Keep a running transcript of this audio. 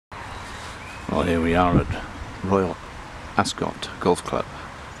Well, here we are at Royal Ascot Golf Club,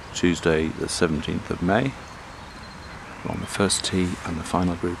 Tuesday the 17th of May. We're on the first tee and the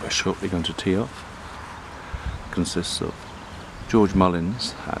final group are shortly going to tee off. It consists of George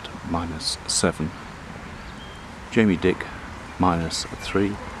Mullins at -7, Jamie Dick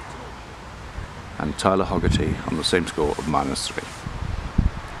 -3, and Tyler Hogarty on the same score of -3.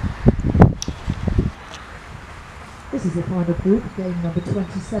 This is the final group, game number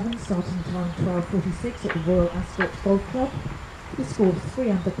 27, starting time 12:46 at the Royal Ascot Golf Club. The score of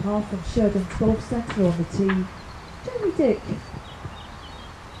 3 under par from Sheridan's Golf Centre on the tee, Jamie Dick.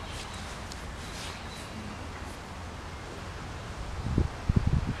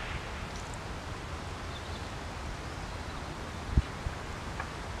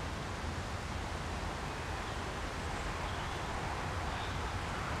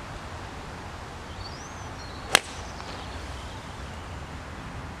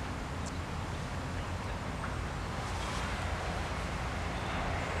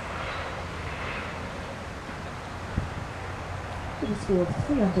 With a score of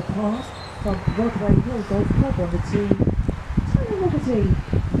 3 under par from Broadway Hill Golf Club on the tee, Tyler Hogarty.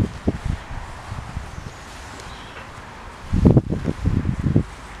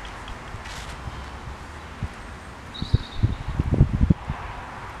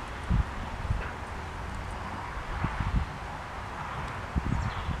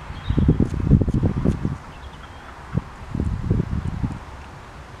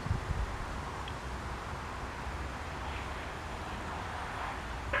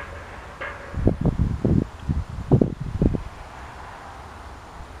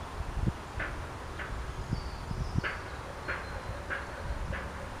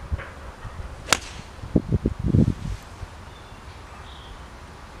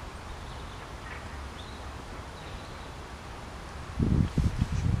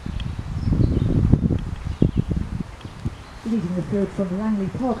 Leading the field from Langley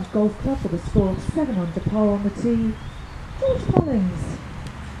Park Golf Club with a score of 7 under par on the tee, George Mullins.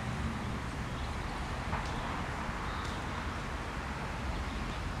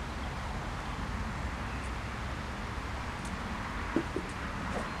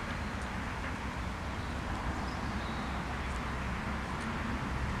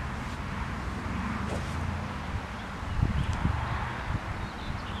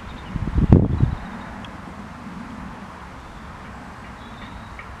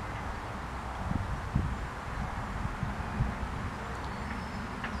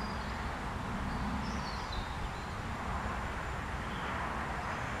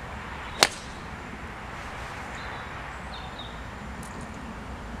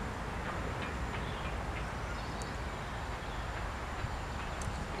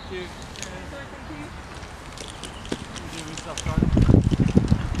 Thank you. Thank you.